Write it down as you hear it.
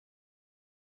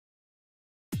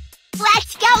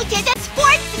Let's go to the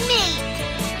sports meet!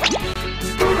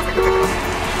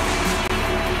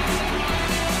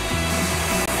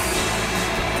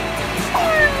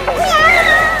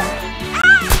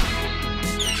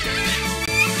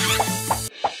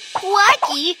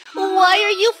 Quacky, why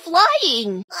are you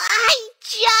flying? I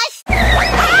just...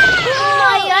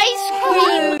 My ice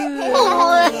cream!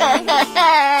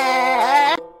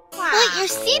 Put your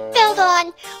seatbelt on,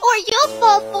 or you'll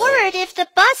fall forward if the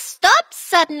bus stops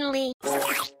suddenly.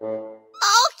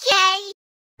 Okay.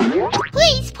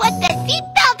 Please put the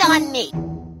seatbelt on me.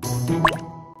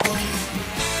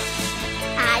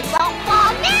 I won't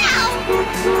fall now.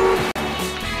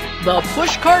 The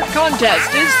pushcart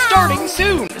contest is starting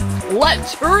soon.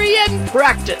 Let's hurry and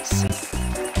practice.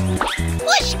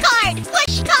 Pushcart!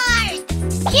 Pushcart!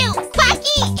 Cute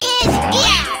Quacky is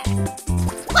here!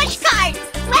 Pushcart!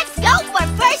 Let's go for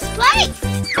first place!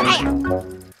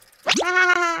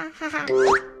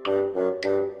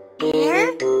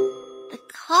 Here? The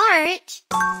cart?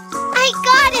 I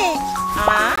got it!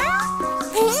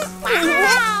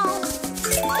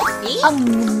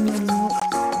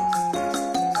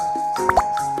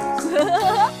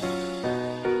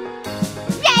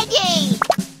 Ready!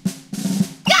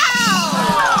 Go!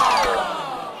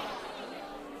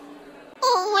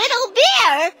 Little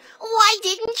bear, why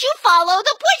didn't you follow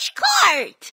the push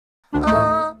cart?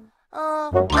 How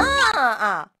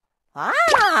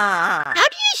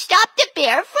do you stop the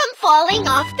bear from falling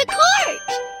off the cart?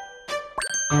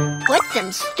 Put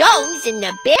some stones in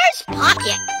the bear's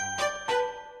pocket.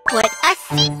 Put a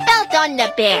seatbelt on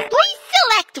the bear. Please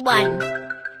select one.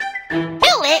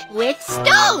 Fill it with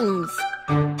stones.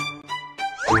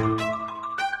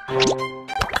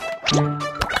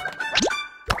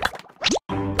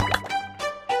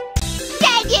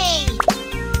 Ready!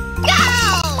 Go!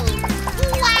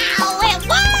 Wow, it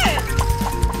worked!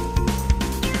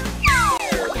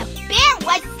 The bear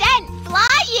was sent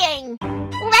flying.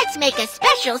 Let's make a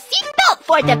special seatbelt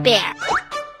for the bear.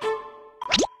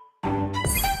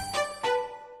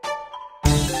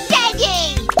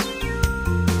 Ready!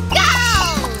 Go!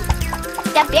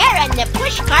 The bear and the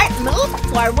pushcart moved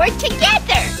forward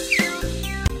together.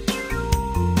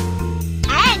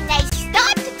 And they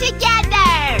stopped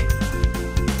together.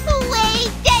 We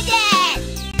did it!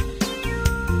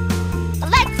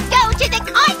 Let's go to the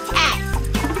contest.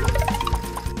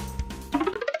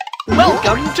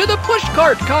 Welcome to the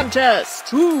pushcart contest.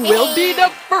 Who will be the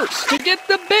first to get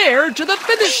the bear to the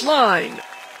finish line?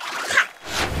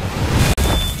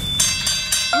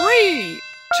 3,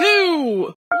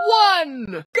 2,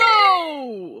 1,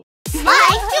 go!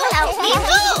 Slide to help me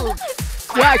move.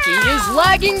 Quacky is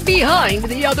lagging behind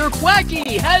the other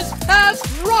Quacky has passed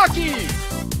Rocky.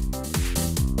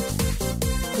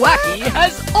 Quacky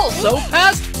has also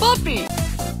passed Buffy.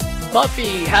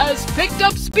 Buffy has picked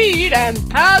up speed and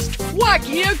passed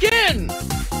Quacky again.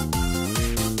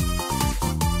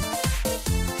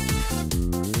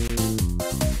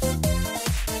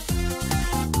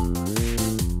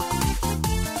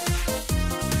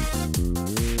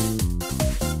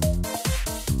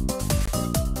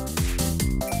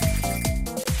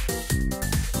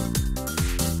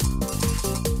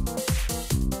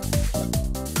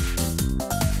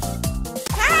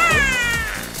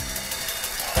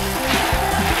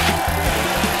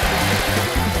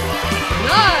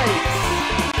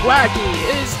 Quacky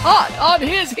is hot on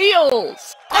his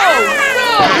heels!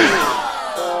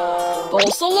 Oh no!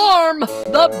 False alarm!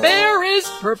 The bear is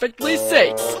perfectly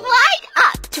safe! Slide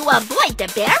up to avoid the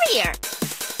barrier.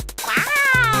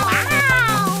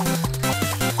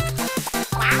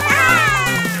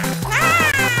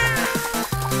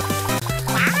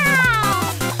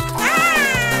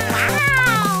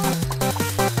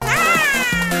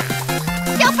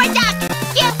 Super Duck,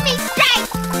 give me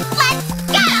strength! Let's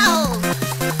go!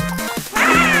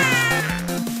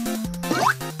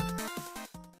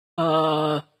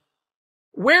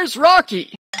 Where's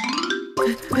Rocky?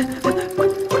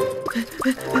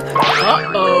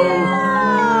 Uh-oh.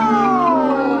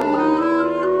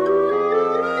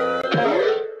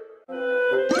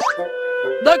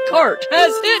 The cart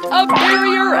has hit a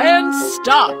barrier and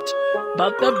stopped,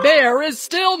 but the bear is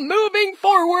still moving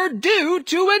forward due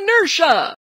to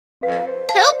inertia.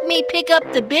 Help me pick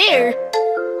up the bear.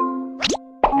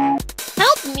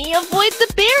 Help me avoid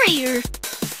the barrier.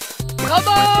 Come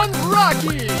on,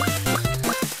 Rocky!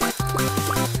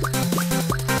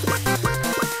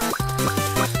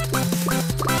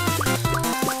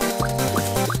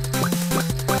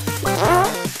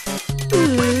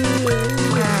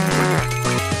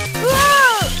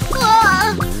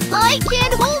 I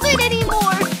can't hold it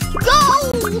anymore.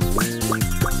 Go!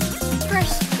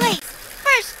 First place!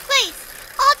 First place!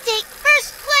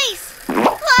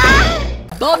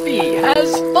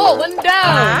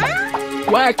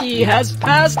 Quacky has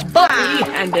passed Buffy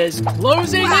and is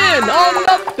closing in on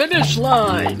the finish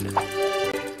line.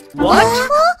 What?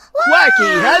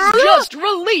 Quacky has just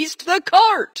released the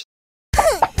cart!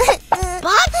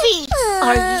 Buffy,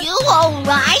 are you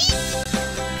alright?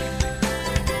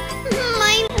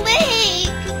 My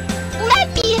leg.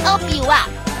 Let me help you up.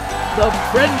 The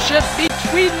friendship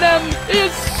between them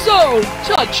is so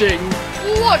touching.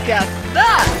 Look at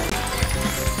that!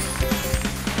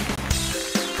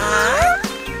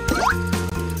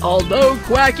 Although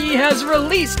Quacky has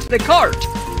released the cart,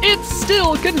 it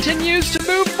still continues to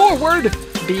move forward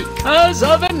because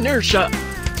of inertia.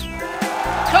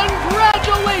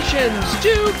 Congratulations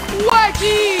to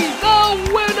Quacky, the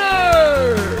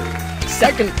winner!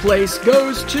 Second place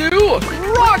goes to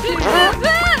Rocky!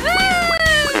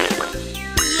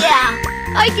 Yeah,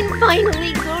 I can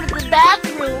finally go to the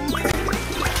bathroom.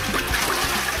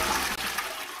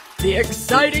 The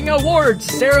exciting awards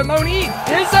ceremony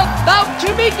is about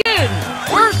to begin!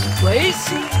 First place,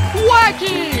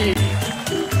 Quacky!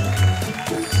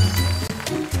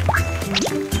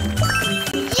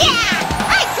 Yeah!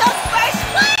 I took first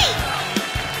place!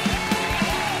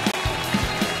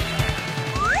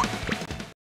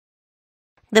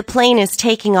 The plane is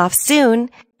taking off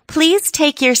soon. Please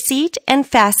take your seat and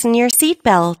fasten your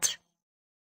seatbelt.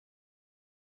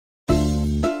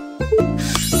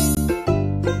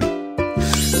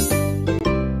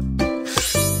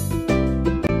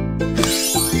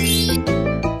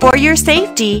 For your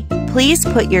safety, please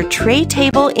put your tray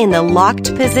table in the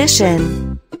locked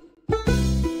position.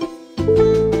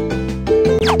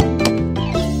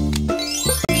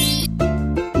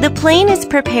 The plane is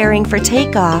preparing for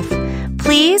takeoff.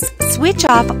 Please switch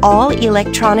off all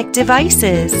electronic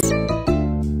devices.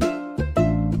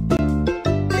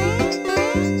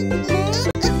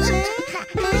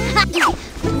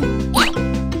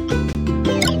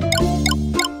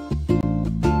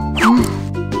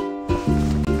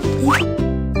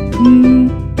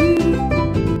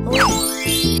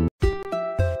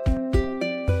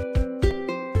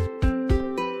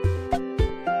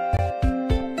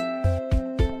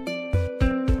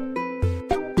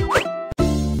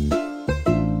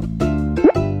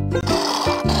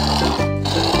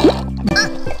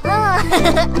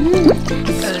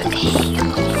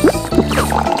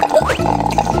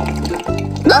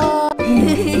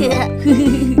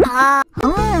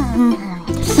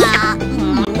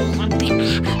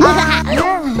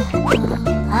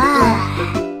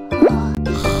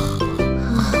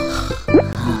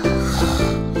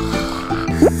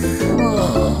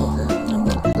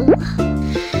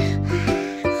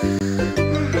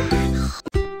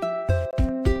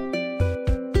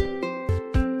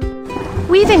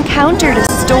 We've encountered a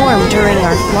storm during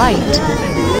our flight.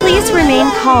 Please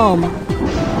remain calm.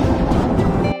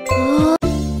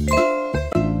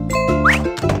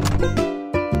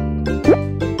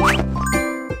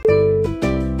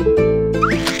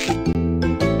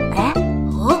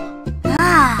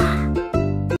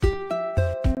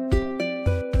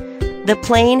 The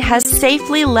plane has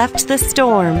safely left the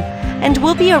storm and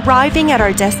will be arriving at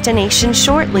our destination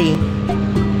shortly.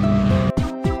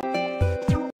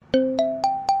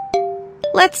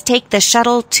 Let's take the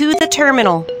shuttle to the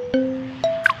terminal.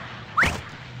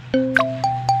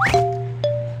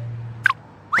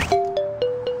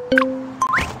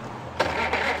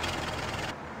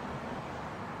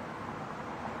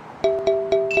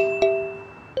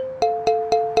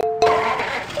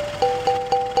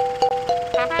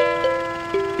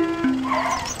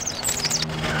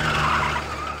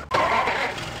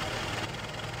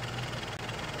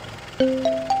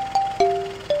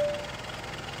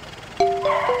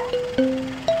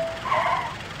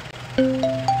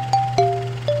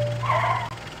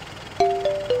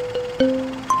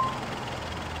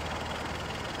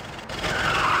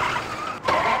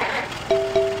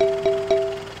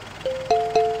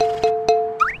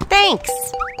 Thanks!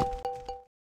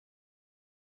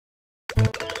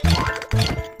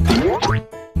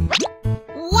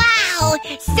 Wow!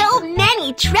 So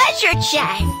many treasure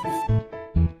chests!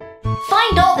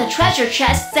 Find all the treasure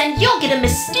chests and you'll get a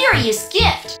mysterious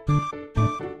gift.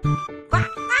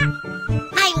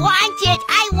 I want it!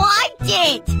 I want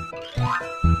it!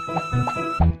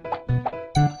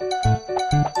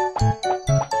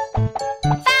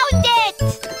 Found it!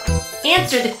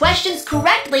 Answer the questions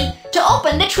correctly to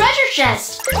open the treasure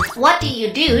chest. What do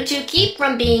you do to keep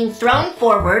from being thrown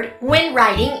forward when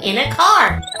riding in a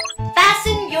car?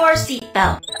 Fasten your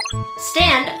seatbelt.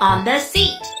 Stand on the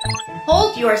seat.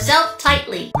 Hold yourself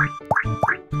tightly.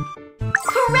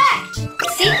 Correct!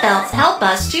 Seat Seatbelts help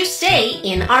us to stay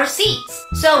in our seats,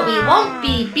 so we won't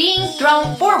be being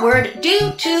thrown forward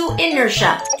due to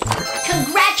inertia.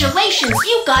 Congratulations,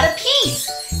 you got a piece!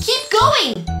 Keep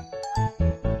going!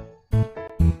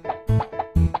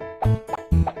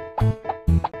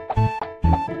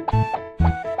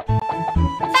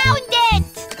 Found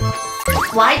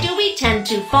it! Why do we tend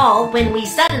to fall when we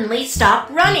suddenly stop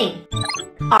running?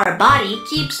 Our body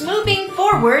keeps moving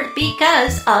forward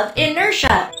because of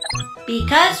inertia.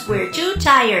 Because we're too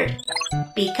tired.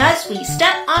 Because we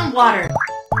step on water.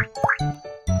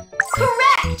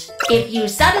 Correct! If you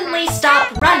suddenly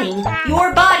stop running,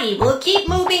 your body will keep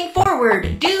moving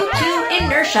forward due to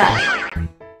inertia.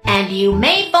 And you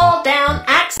may fall down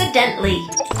accidentally.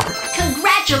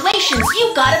 Congratulations,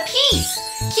 you got a piece!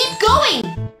 Keep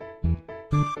going!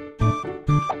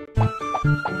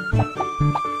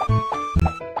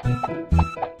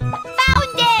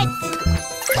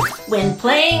 When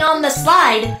playing on the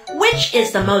slide, which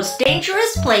is the most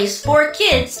dangerous place for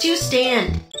kids to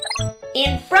stand?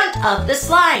 In front of the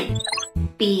slide,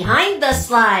 behind the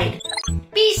slide,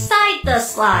 beside the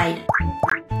slide.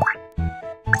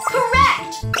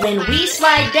 Correct! When we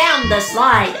slide down the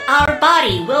slide, our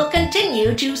body will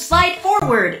continue to slide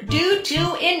forward due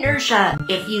to inertia.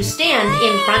 If you stand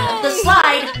in front of the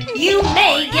slide, you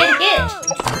may get hit.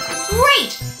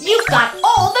 Great! You've got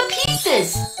all the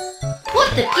pieces!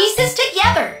 Put the pieces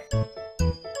together.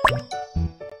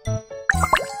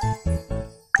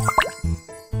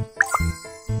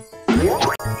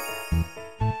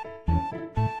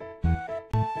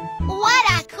 What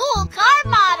a cool car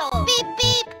model! Beep,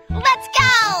 beep, let's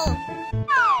go!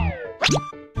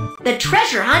 The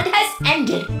treasure hunt has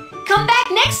ended. Come back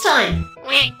next time.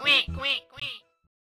 Quack, quack,